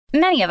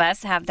Many of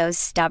us have those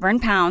stubborn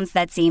pounds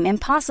that seem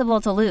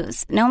impossible to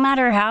lose, no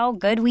matter how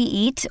good we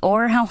eat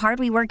or how hard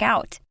we work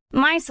out.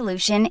 My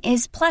solution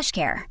is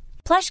PlushCare.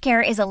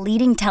 PlushCare is a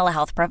leading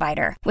telehealth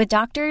provider with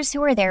doctors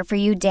who are there for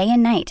you day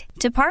and night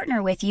to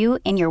partner with you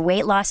in your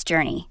weight loss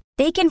journey.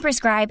 They can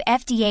prescribe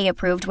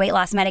FDA-approved weight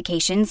loss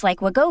medications like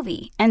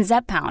Wegovy and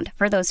Zepbound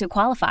for those who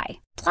qualify.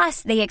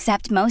 Plus, they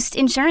accept most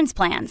insurance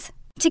plans.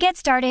 To get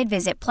started,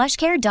 visit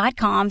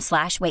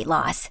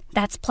plushcare.com/weightloss.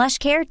 That's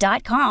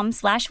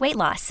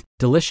plushcare.com/weightloss.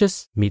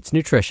 Delicious meets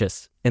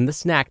nutritious in the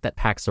snack that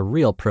packs a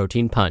real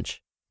protein punch.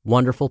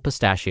 Wonderful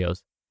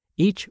Pistachios.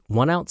 Each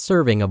 1-ounce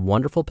serving of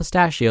Wonderful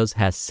Pistachios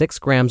has 6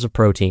 grams of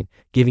protein,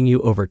 giving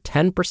you over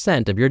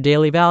 10% of your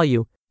daily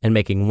value and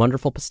making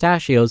Wonderful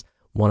Pistachios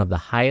one of the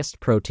highest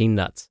protein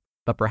nuts.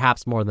 But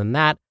perhaps more than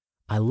that,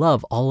 I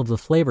love all of the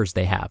flavors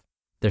they have.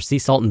 Their sea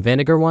salt and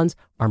vinegar ones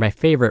are my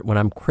favorite when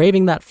I'm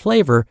craving that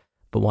flavor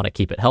but want to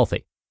keep it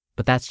healthy.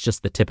 But that's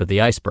just the tip of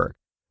the iceberg.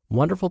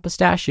 Wonderful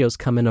Pistachios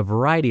come in a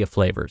variety of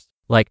flavors,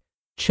 like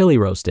chili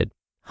roasted,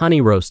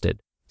 honey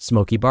roasted,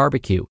 smoky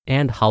barbecue,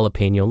 and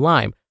jalapeno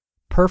lime,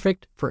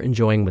 perfect for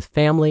enjoying with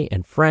family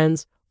and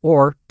friends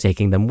or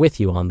taking them with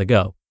you on the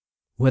go.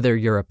 Whether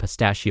you're a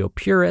pistachio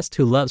purist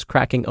who loves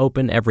cracking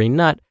open every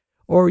nut,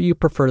 or you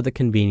prefer the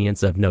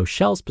convenience of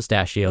no-shells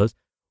pistachios,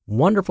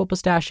 Wonderful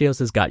Pistachios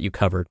has got you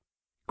covered.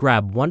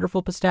 Grab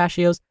Wonderful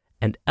Pistachios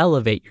and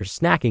elevate your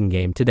snacking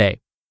game today.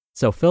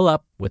 So fill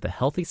up with a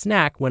healthy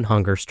snack when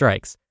hunger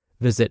strikes.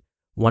 Visit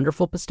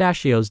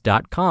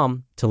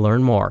wonderfulpistachios.com to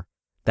learn more.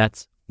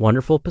 That's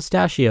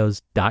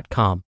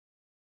wonderfulpistachios.com.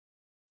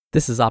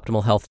 This is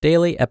Optimal Health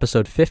Daily,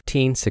 episode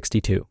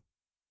 1562.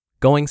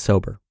 Going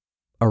Sober,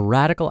 a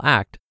Radical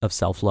Act of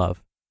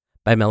Self-Love,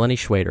 by Melanie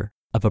Schwader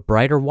of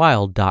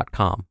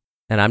abrighterwild.com.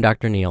 And I'm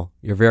Dr. Neil,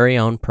 your very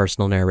own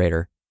personal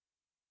narrator.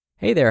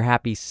 Hey there,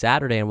 happy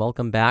Saturday, and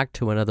welcome back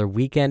to another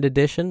weekend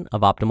edition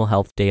of Optimal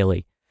Health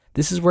Daily.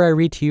 This is where I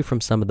read to you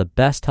from some of the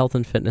best health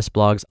and fitness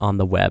blogs on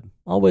the web,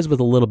 always with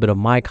a little bit of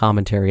my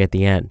commentary at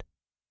the end.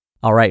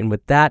 All right, and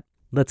with that,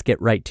 let's get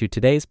right to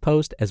today's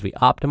post as we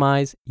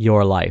optimize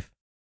your life.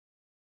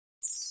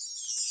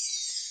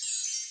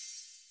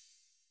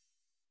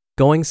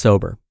 Going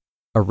Sober,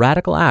 a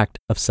Radical Act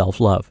of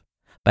Self-Love,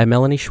 by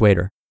Melanie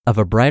Schwader of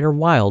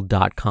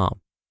abrighterwild.com.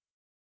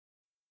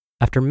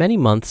 After many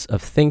months of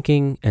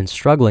thinking and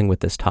struggling with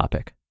this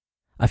topic,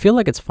 I feel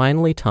like it's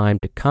finally time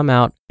to come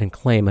out and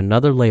claim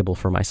another label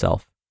for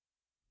myself: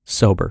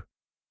 sober.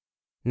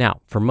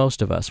 Now, for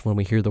most of us, when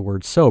we hear the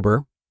word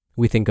sober,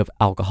 we think of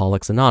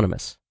Alcoholics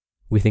Anonymous.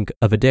 We think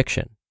of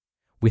addiction.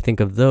 We think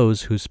of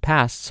those whose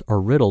pasts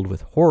are riddled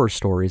with horror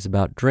stories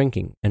about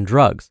drinking and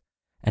drugs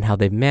and how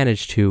they've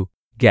managed to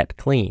get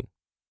clean.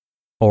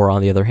 Or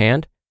on the other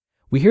hand,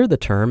 we hear the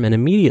term and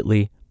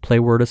immediately play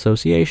word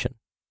association: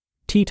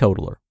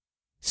 teetotaler,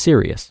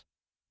 serious,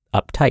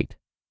 uptight,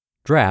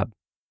 drab,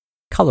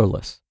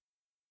 colorless.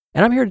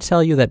 And I'm here to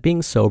tell you that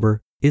being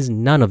sober is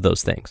none of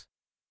those things.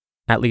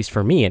 At least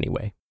for me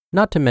anyway,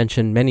 not to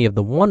mention many of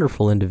the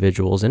wonderful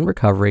individuals in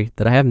recovery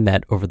that I have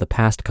met over the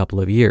past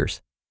couple of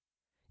years.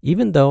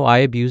 Even though I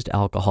abused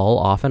alcohol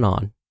off and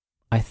on,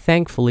 I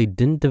thankfully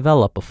didn't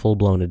develop a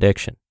full-blown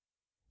addiction.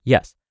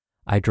 Yes,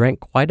 I drank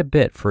quite a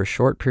bit for a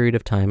short period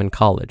of time in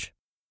college.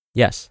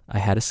 Yes, I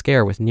had a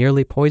scare with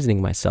nearly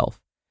poisoning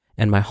myself,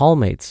 and my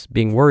hallmates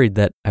being worried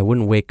that I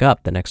wouldn't wake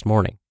up the next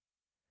morning.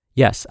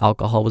 Yes,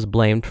 alcohol was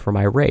blamed for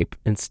my rape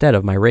instead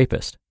of my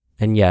rapist.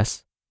 And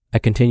yes, I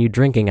continued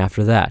drinking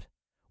after that,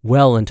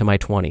 well into my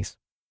 20s,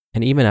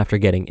 and even after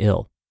getting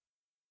ill.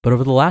 But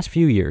over the last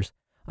few years,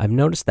 I've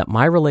noticed that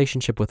my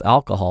relationship with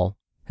alcohol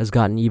has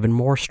gotten even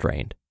more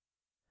strained.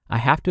 I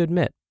have to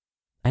admit,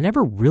 I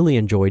never really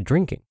enjoyed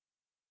drinking.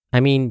 I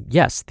mean,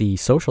 yes, the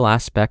social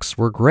aspects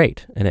were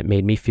great, and it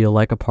made me feel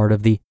like a part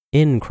of the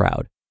in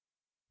crowd.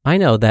 I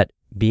know that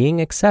being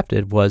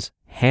accepted was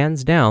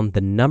hands down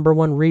the number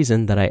one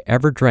reason that I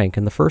ever drank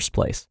in the first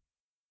place,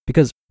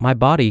 because my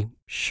body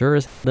sure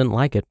as hell didn't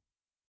like it.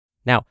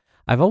 Now,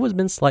 I've always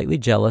been slightly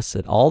jealous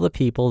at all the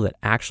people that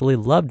actually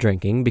love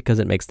drinking because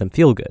it makes them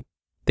feel good.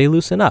 They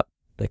loosen up,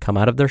 they come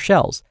out of their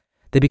shells,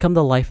 they become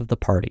the life of the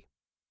party.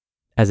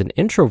 As an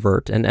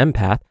introvert and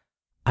empath,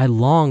 I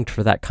longed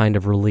for that kind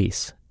of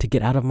release, to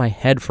get out of my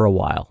head for a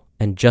while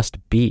and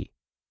just be.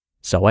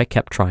 So I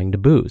kept trying to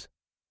booze,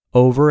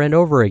 over and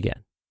over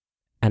again,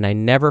 and I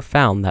never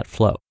found that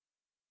flow.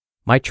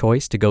 My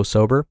choice to go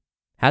sober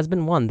has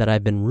been one that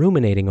I've been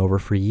ruminating over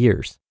for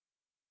years.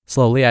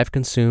 Slowly, I've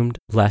consumed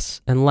less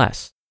and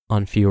less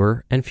on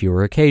fewer and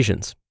fewer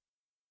occasions.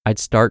 I'd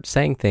start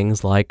saying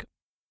things like,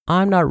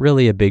 "I'm not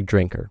really a big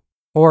drinker,"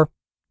 or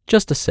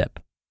 "just a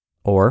sip,"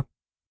 or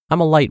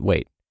 "I'm a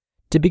lightweight,"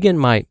 to begin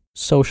my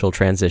social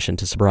transition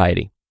to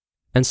sobriety.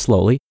 And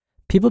slowly,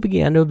 people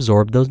began to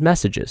absorb those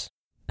messages,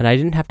 and I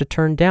didn't have to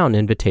turn down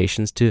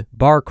invitations to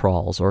bar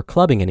crawls or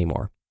clubbing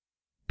anymore.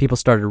 People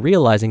started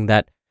realizing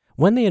that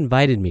when they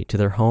invited me to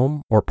their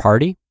home or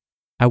party,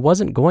 I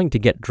wasn't going to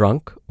get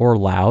drunk or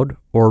loud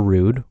or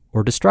rude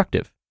or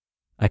destructive.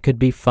 I could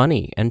be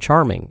funny and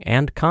charming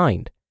and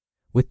kind,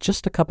 with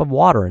just a cup of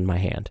water in my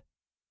hand.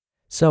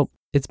 So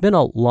it's been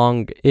a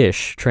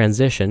long-ish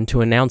transition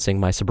to announcing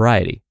my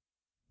sobriety.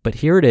 But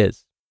here it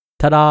is.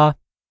 Ta-da!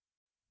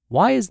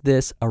 Why is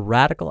this a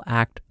radical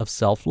act of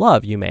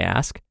self-love, you may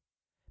ask?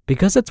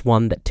 Because it's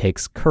one that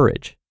takes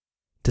courage.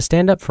 To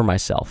stand up for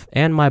myself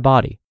and my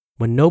body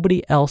when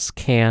nobody else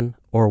can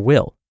or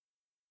will.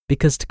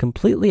 Because to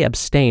completely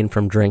abstain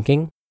from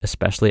drinking,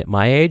 especially at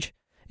my age,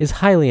 is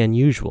highly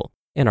unusual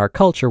in our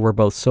culture where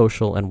both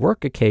social and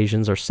work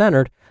occasions are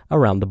centered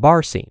around the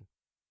bar scene.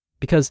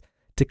 Because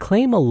to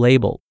claim a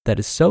label that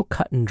is so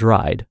cut and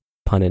dried,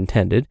 pun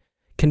intended,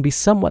 can be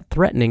somewhat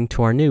threatening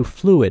to our new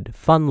fluid,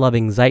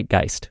 fun-loving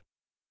zeitgeist.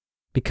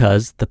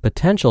 Because the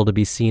potential to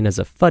be seen as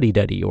a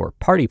fuddy-duddy or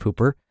party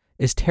pooper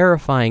is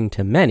terrifying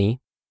to many,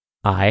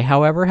 I,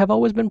 however, have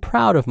always been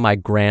proud of my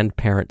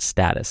grandparent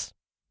status.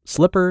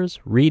 Slippers,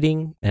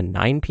 reading, and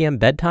 9 p.m.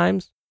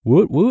 bedtimes?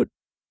 Woot woot.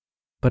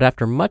 But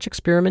after much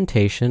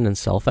experimentation and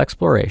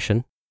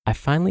self-exploration, I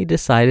finally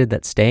decided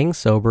that staying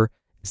sober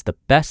is the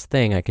best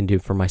thing I can do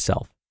for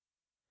myself.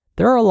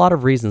 There are a lot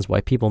of reasons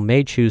why people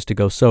may choose to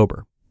go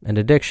sober, and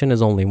addiction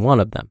is only one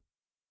of them.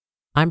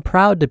 I'm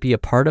proud to be a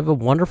part of a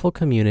wonderful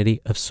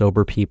community of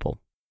sober people,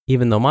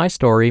 even though my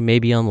story may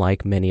be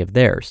unlike many of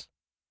theirs.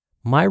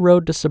 My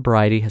road to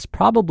sobriety has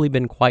probably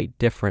been quite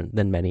different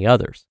than many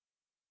others.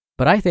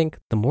 But I think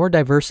the more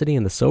diversity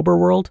in the sober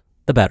world,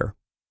 the better.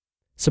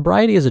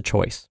 Sobriety is a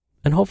choice,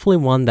 and hopefully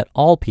one that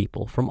all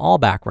people from all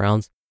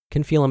backgrounds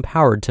can feel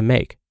empowered to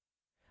make.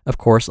 Of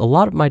course, a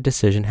lot of my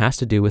decision has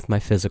to do with my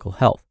physical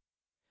health.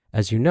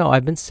 As you know,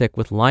 I've been sick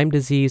with Lyme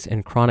disease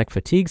and chronic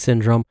fatigue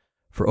syndrome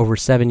for over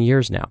 7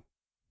 years now,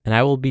 and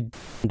I will be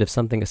damned if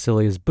something as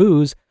silly as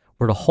booze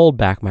were to hold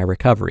back my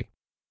recovery.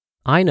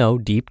 I know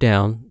deep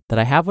down that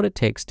I have what it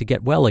takes to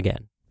get well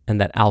again,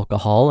 and that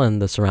alcohol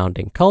and the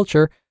surrounding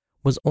culture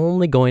was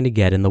only going to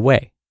get in the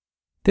way.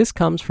 This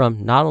comes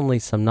from not only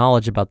some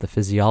knowledge about the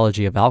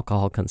physiology of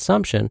alcohol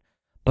consumption,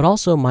 but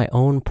also my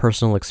own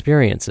personal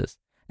experiences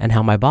and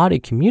how my body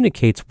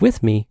communicates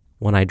with me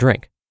when I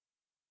drink.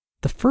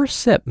 The first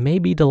sip may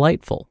be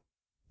delightful,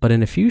 but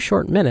in a few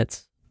short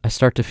minutes, I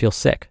start to feel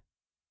sick.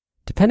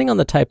 Depending on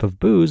the type of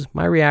booze,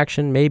 my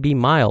reaction may be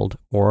mild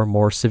or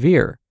more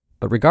severe,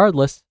 but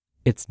regardless,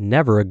 it's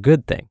never a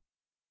good thing.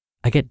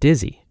 I get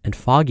dizzy and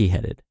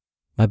foggy-headed.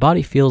 My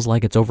body feels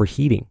like it's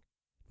overheating.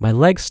 My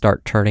legs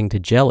start turning to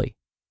jelly.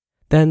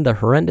 Then the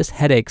horrendous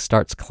headache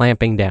starts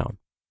clamping down.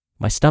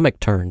 My stomach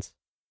turns.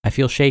 I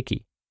feel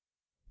shaky.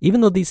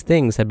 Even though these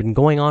things had been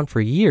going on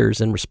for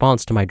years in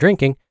response to my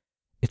drinking,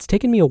 it's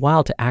taken me a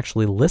while to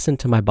actually listen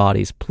to my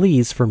body's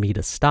pleas for me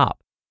to stop.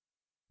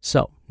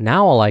 So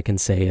now all I can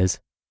say is,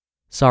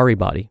 sorry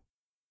body,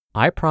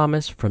 I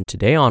promise from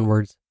today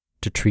onwards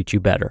to treat you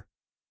better.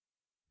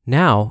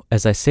 Now,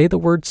 as I say the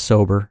word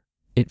sober,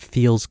 it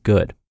feels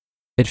good.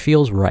 It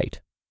feels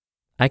right.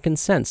 I can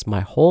sense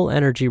my whole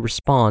energy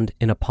respond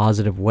in a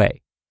positive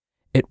way.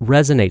 It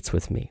resonates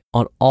with me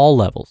on all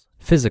levels,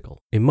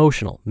 physical,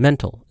 emotional,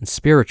 mental, and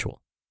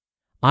spiritual.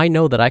 I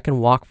know that I can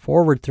walk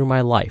forward through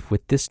my life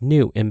with this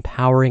new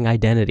empowering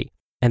identity,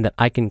 and that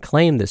I can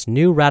claim this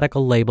new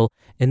radical label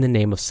in the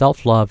name of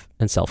self-love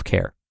and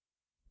self-care.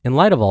 In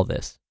light of all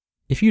this,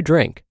 if you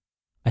drink,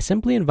 I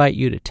simply invite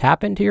you to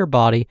tap into your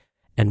body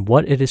and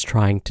what it is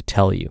trying to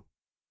tell you.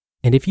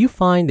 And if you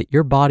find that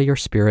your body or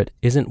spirit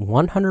isn't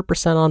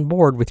 100% on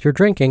board with your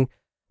drinking,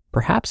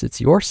 perhaps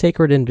it's your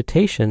sacred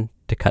invitation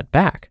to cut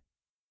back.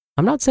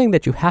 I'm not saying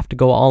that you have to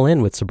go all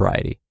in with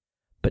sobriety,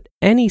 but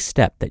any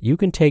step that you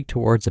can take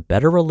towards a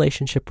better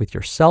relationship with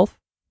yourself,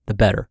 the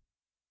better.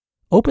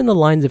 Open the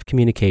lines of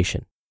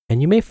communication,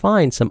 and you may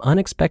find some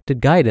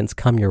unexpected guidance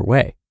come your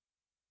way.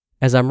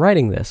 As I'm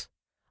writing this,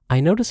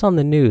 I notice on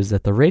the news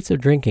that the rates of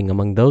drinking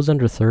among those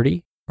under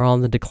 30 are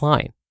on the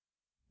decline.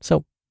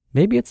 So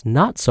maybe it's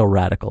not so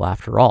radical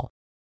after all.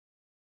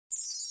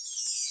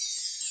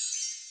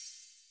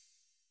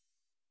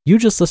 You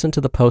just listened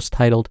to the post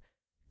titled,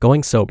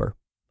 Going Sober,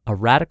 A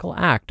Radical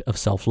Act of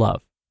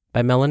Self-Love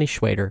by Melanie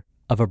Schwader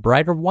of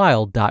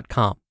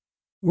abrighterwild.com.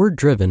 We're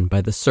driven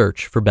by the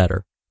search for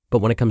better, but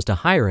when it comes to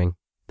hiring,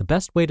 the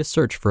best way to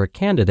search for a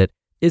candidate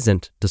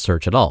isn't to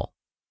search at all.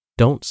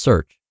 Don't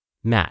search,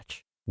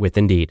 match with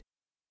Indeed.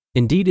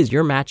 Indeed is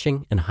your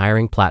matching and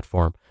hiring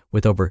platform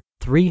with over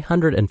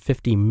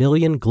 350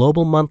 million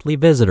global monthly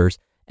visitors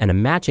and a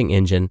matching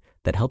engine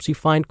that helps you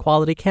find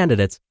quality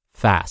candidates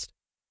fast.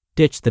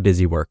 Ditch the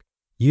busy work.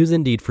 Use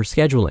Indeed for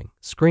scheduling,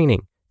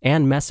 screening,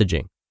 and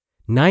messaging.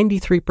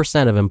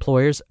 93% of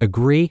employers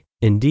agree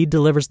Indeed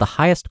delivers the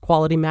highest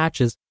quality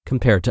matches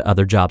compared to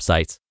other job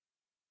sites.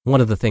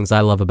 One of the things I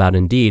love about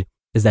Indeed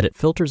is that it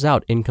filters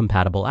out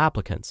incompatible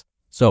applicants.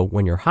 So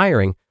when you're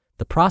hiring,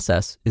 the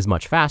process is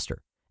much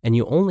faster, and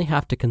you only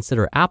have to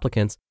consider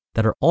applicants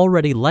that are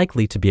already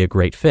likely to be a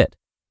great fit.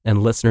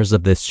 And listeners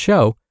of this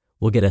show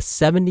will get a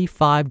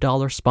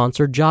 $75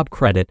 sponsored job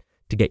credit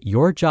to get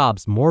your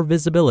jobs more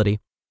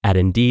visibility at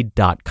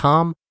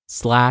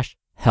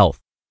Indeed.com/health.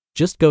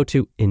 Just go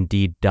to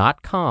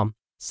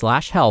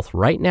Indeed.com/health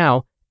right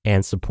now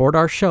and support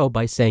our show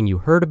by saying you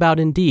heard about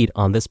Indeed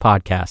on this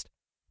podcast.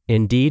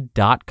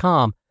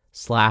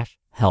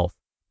 Indeed.com/health.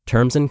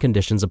 Terms and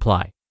conditions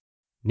apply.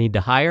 Need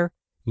to hire?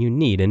 You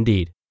need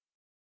Indeed.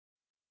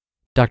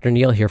 Dr.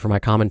 Neal here for my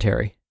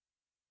commentary.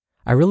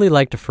 I really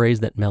liked a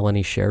phrase that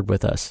Melanie shared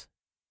with us.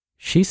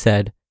 She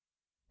said,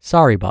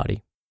 "Sorry,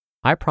 body.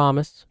 I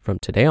promise from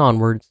today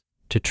onwards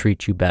to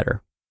treat you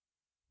better."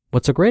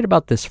 What's so great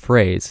about this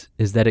phrase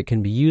is that it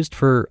can be used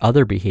for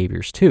other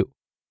behaviors too.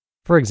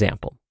 For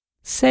example,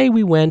 say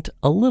we went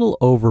a little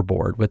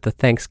overboard with the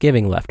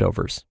Thanksgiving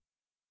leftovers.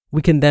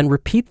 We can then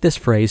repeat this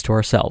phrase to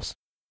ourselves.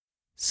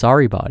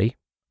 "Sorry, body.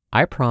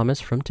 I promise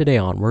from today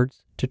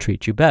onwards to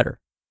treat you better."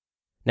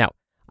 Now,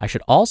 I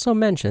should also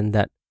mention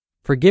that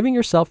forgiving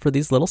yourself for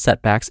these little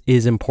setbacks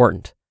is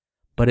important,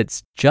 but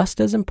it's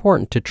just as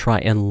important to try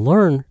and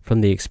learn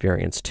from the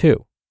experience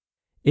too.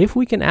 If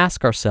we can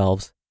ask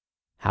ourselves,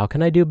 how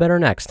can I do better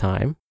next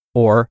time?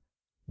 Or,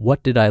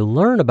 what did I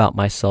learn about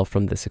myself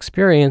from this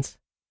experience?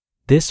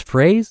 This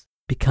phrase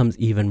becomes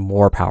even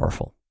more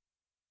powerful.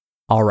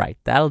 All right,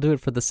 that'll do it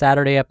for the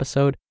Saturday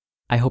episode.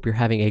 I hope you're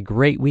having a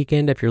great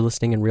weekend if you're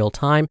listening in real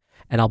time,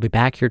 and I'll be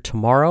back here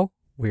tomorrow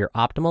where your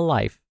optimal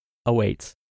life awaits.